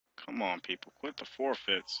Come on, people, quit the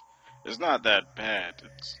forfeits. It's not that bad.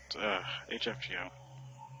 It's HFGO.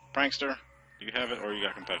 Prankster, do you have it or you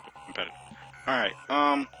got competitive? Competitive. All right.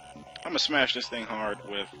 I'm gonna smash this thing hard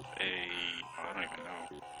with a. Oh, I don't even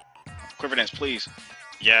know. Quiver dance, please.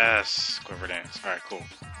 Yes, quiver dance. All right, cool.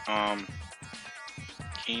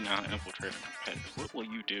 Keen Eye Infiltrator competitive. What will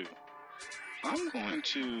you do? I'm going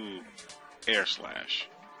to air slash.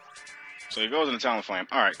 So he goes into Talonflame.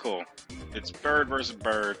 Alright, cool. It's bird versus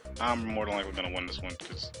bird. I'm more than likely going to win this one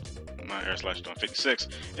because my air slash is doing 56.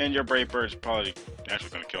 And your brave bird's probably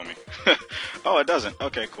actually going to kill me. Oh, it doesn't.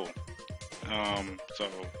 Okay, cool. So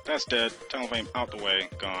that's dead. Talonflame out the way.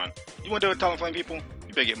 Gone. You want to do it, Talonflame people?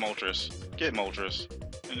 You better get Moltres. Get Moltres.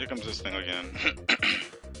 And here comes this thing again.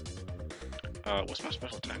 What's my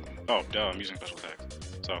special attack? Oh, duh, I'm using special attacks.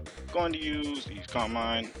 So, going to use these Calm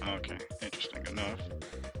Mind. Okay, interesting enough.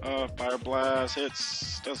 Fire Blast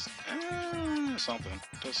hits, does something,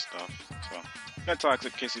 does stuff. So, got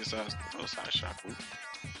Toxic, Kissy decides, oh, Side Shock.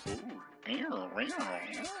 Ooh.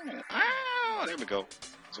 Ah, there we go.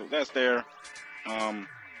 So that's there.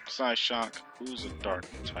 Side Shock, who's a dark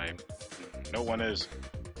type? No one is.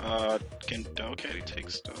 Can Delcatty take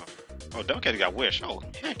stuff? Oh, Delcatty got Wish. Oh,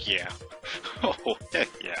 heck yeah. Oh, heck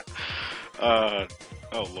yeah.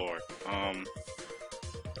 Oh lord.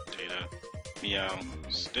 Data. Meow.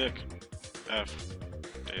 Stick. F.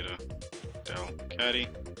 Data. Del. Caddy.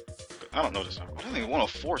 I don't know this. I don't think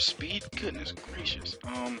 104 speed? Goodness gracious.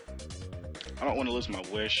 I don't want to lose my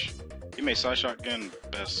Wish. He may Side Shot again.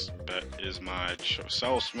 Best bet is my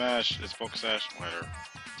Soul Smash. It's Focus Sash. Whatever.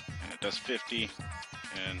 And it does 50.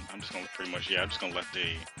 And I'm just gonna pretty much, I'm just gonna let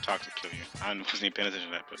the Toxic kill you. I wasn't even paying attention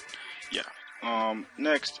to that, but yeah.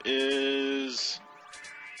 Next is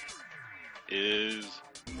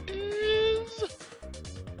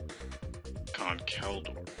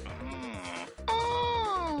Conkeldurr.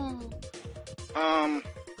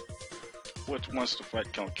 Which wants to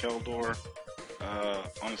fight Conkeldurr?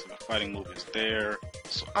 Honestly, the fighting move is there,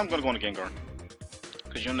 so I'm gonna go into Gengar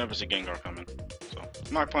because you'll never see Gengar coming. So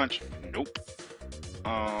Mach Punch, nope.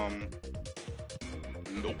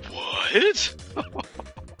 No, what?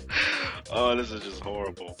 Oh, this is just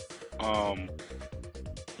horrible. I'm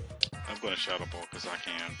gonna Shadow Ball because I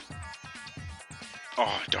can.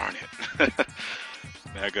 Oh, darn it.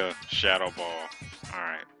 Mega Shadow Ball.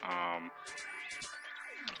 Alright,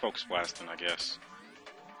 Focus Blasting, I guess.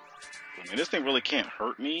 I mean, this thing really can't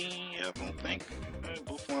hurt me, I don't think.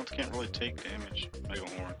 Buffon's can't really take damage. Mega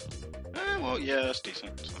Horn. Well, yeah, that's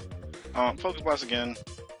decent. So. Focus Blast again.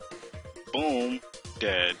 Boom.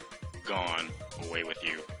 Dead. Gone. Away with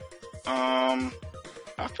you.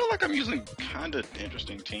 I feel like I'm using kind of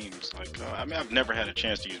interesting teams. Like, I mean, I've never had a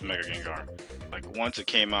chance to use Mega Gengar. Like, once it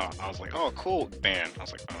came out, I was like, oh, cool, ban. I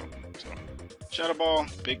was like, oh. So, Shadow Ball,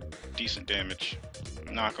 big, decent damage.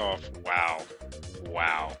 Knockoff, wow.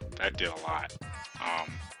 Wow, that did a lot. I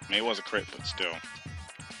mean, it was a crit, but still.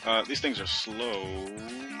 These things are slow.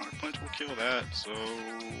 My punch will kill that, so...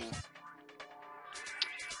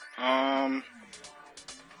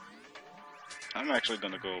 I'm actually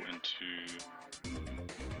gonna go into...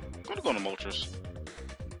 I'm gonna go into Moltres.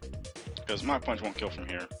 Because my punch won't kill from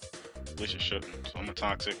here. At least it shouldn't. So I'm a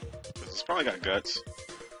Toxic. Because it's probably got Guts.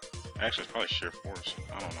 Actually, it's probably Sheer Force.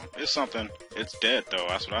 I don't know. It's something. It's dead, though.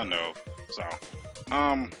 That's what I know. So,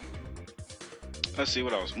 let's see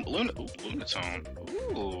what else. Lunatone.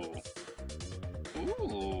 Ooh.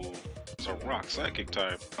 Ooh. It's a rock psychic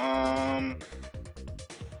type.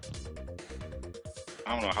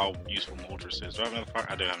 I don't know how useful Moltres is. Do I have another fire?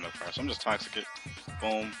 I do have another fire. So I'm just Toxic it.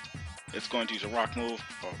 Boom. It's going to use a rock move.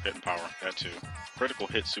 Oh, hit and power. That too. Critical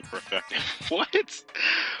hit, super effective. What?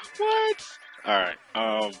 What? Alright.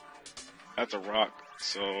 That's a rock.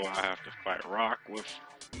 So I have to fight rock with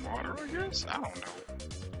water, I guess? I don't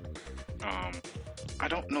know. I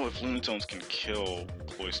don't know if Lunatones can kill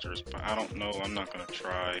Cloisters, but I don't know. I'm not gonna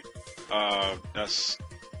try. That's...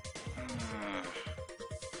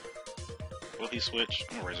 will he switch?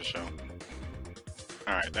 I'm gonna Razor Shell.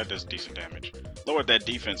 Alright, that does decent damage. Lowered that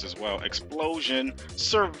defense as well. Explosion!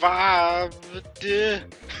 Survived!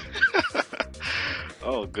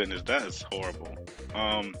 Oh goodness, that is horrible.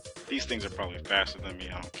 These things are probably faster than me,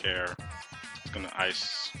 I don't care. It's gonna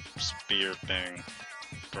ice spear thing.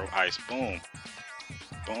 Throw ice. Boom.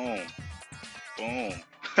 Boom. Boom.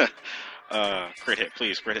 Crit hit,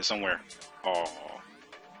 please. Crit hit somewhere. Oh.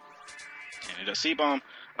 And it does C-Bomb.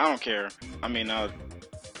 I don't care. I mean, I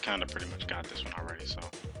kind of pretty much got this one already, so.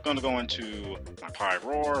 Gonna go into my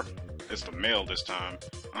Pyroar. It's the male this time.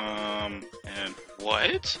 And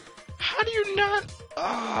what? How do you not?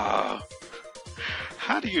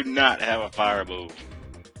 How do you not have a fire move?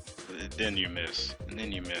 then you miss. And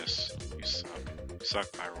then you miss. You suck. You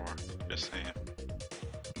suck, Pyroar. Just saying.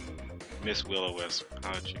 Miss Will-O-Wisp.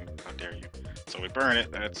 How dare you? So we burn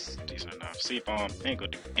it. That's decent enough. Seed-Bomb ain't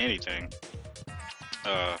gonna do anything.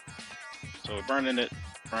 So we're burning it.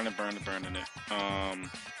 Burning it.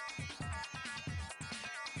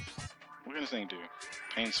 What can this thing do?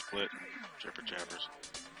 Pain Split. Jibber Jabbers.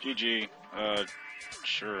 GG.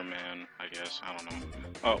 Sure, man. I guess. I don't know.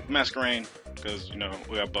 Oh, Masquerain. Because, you know,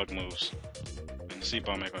 we got bug moves. And the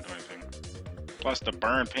Seed-Bomb ain't gonna do anything. Plus the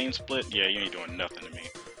burn Pain Split. Yeah, you ain't doing nothing to me.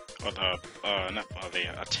 Or the,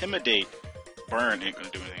 the Intimidate burn ain't gonna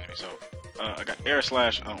do anything to me. So, I got Air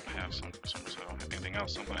Slash. I don't have some, for some reason I don't have anything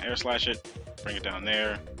else. So I'm gonna Air Slash it. Bring it down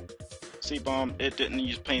there. Seed-Bomb. It didn't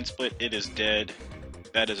use Pain Split. It is dead.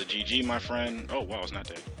 That is a GG, my friend. Oh, wow, it's not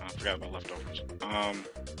dead. I forgot about leftovers.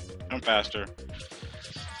 I'm faster.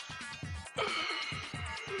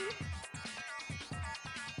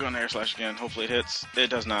 Going to Air Slash again. Hopefully it hits. It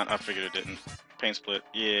does not. I figured it didn't. Pain Split.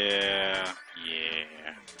 Yeah.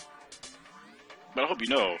 But I hope you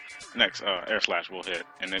know, next Air Slash will hit,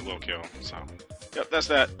 and it will kill. So, yep, that's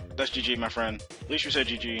that. That's GG, my friend. At least you said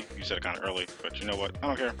GG. You said it kind of early, but you know what? I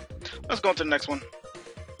don't care. Let's go on to the next one.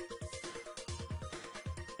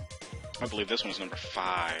 I believe this one's number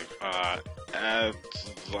 5. I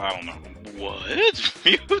don't know. What?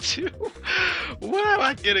 Mewtwo? Why am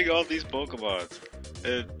I getting all these Pokemons?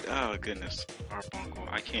 Oh, goodness. Carbuncle.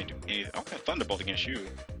 I can't do anything. Okay, Thunderbolt against you.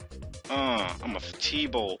 I'm a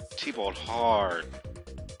T-Bolt. T-Bolt hard.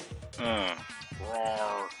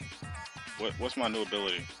 Roar. What's my new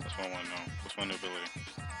ability? That's what I want to know. What's my new ability?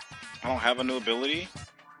 I don't have a new ability?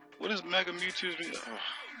 What is Mega-Mewtwo's?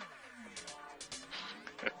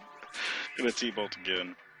 Gonna T-Bolt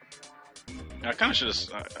again. I kind of should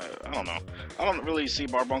have. I don't know. I don't really see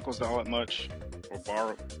Barbuncles all that much, or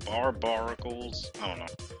Barbaricles. I don't know.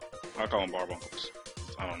 I call them Barbuncles.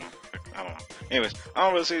 I don't know. Anyways, I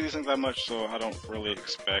don't really see these things that much, so I don't really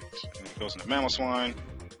expect. And it goes into Mamoswine.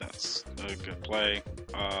 That's a good play.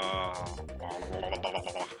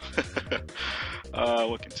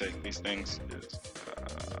 What can take these things is.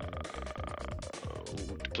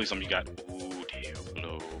 Please tell me you got. Ooh,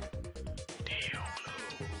 Diablo.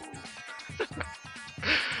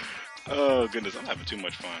 Oh goodness, I'm having too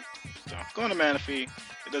much fun. So going to Manaphy,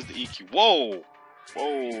 it does the EQ. Whoa!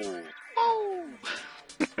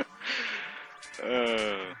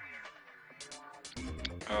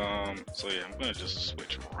 So yeah, I'm gonna just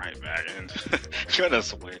switch right back in. Gonna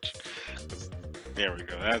switch. There we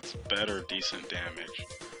go. That's better, decent damage.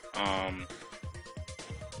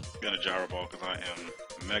 Gonna Gyro Ball because I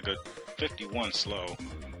am Mega 51 slow.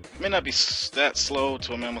 May not be that slow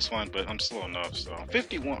to a Mamoswine, but I'm slow enough. So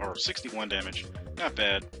 51 or 61 damage, not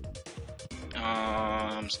bad.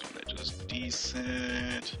 Stone Edge is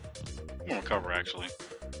decent. I'm gonna recover actually.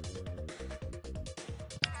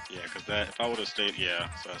 Yeah, because that if I would have stayed,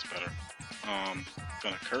 yeah, so that's better.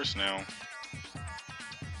 Gonna curse now.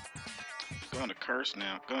 Gonna curse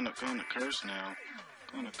now. Gonna curse now.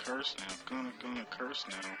 Gonna curse now. Gonna curse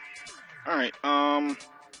now. All right.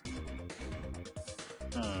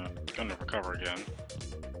 Gonna recover again.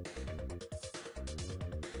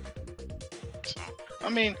 So, I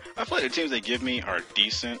mean, I feel like the teams they give me are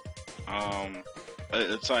decent.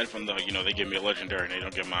 Aside from the, you know, they give me a legendary and they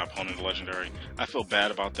don't give my opponent a legendary. I feel bad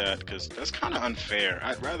about that because that's kind of unfair.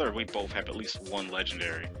 I'd rather we both have at least one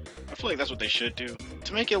legendary. I feel like that's what they should do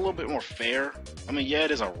to make it a little bit more fair. I mean, yeah,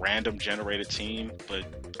 it is a random generated team, but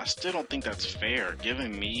I still don't think that's fair.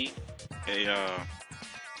 Giving me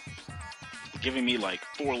like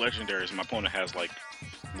 4 legendaries and my opponent has like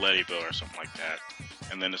Ladybug or something like that.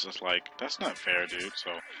 And then it's just like, that's not fair, dude.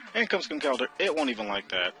 So, and comes Conkeldurr, it won't even like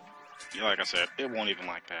that. Yeah, like I said, it won't even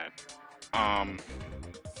like that.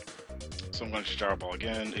 So I'm going to Gyro Ball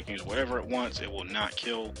again. It can use whatever it wants. It will not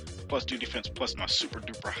kill. Plus 2 defense, plus my super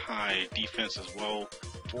duper high defense as well.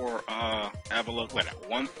 For Avalugg, what at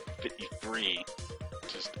 153.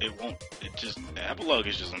 Avalugg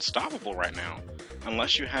is just unstoppable right now.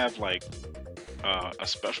 Unless you have like a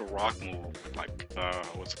special rock move, like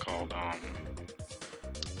what's it called?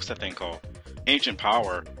 What's that thing called? Ancient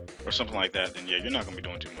Power or something like that. Then yeah, you're not gonna be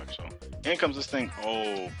doing too much. So in comes this thing.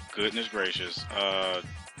 Oh goodness gracious.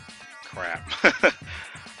 Crap.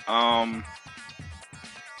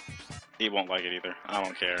 He won't like it either. I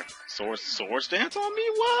don't care. Swords dance on me?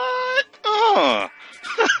 What?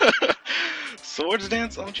 Swords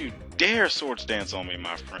dance? Don't you dare swords dance on me,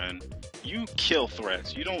 my friend. You kill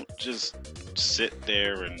threats. You don't just sit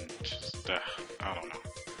there and just, I don't know.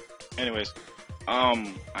 Anyways,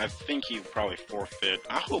 I think he probably forfeit.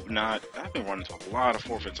 I hope not. I've been running into a lot of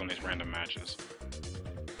forfeits on these random matches.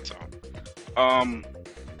 So,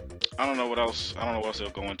 I don't know what else. I don't know what else they'll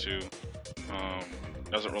go into. Um,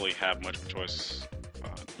 doesn't really have much of a choice.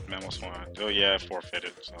 Mammal Swine. Oh yeah,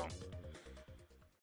 forfeited. So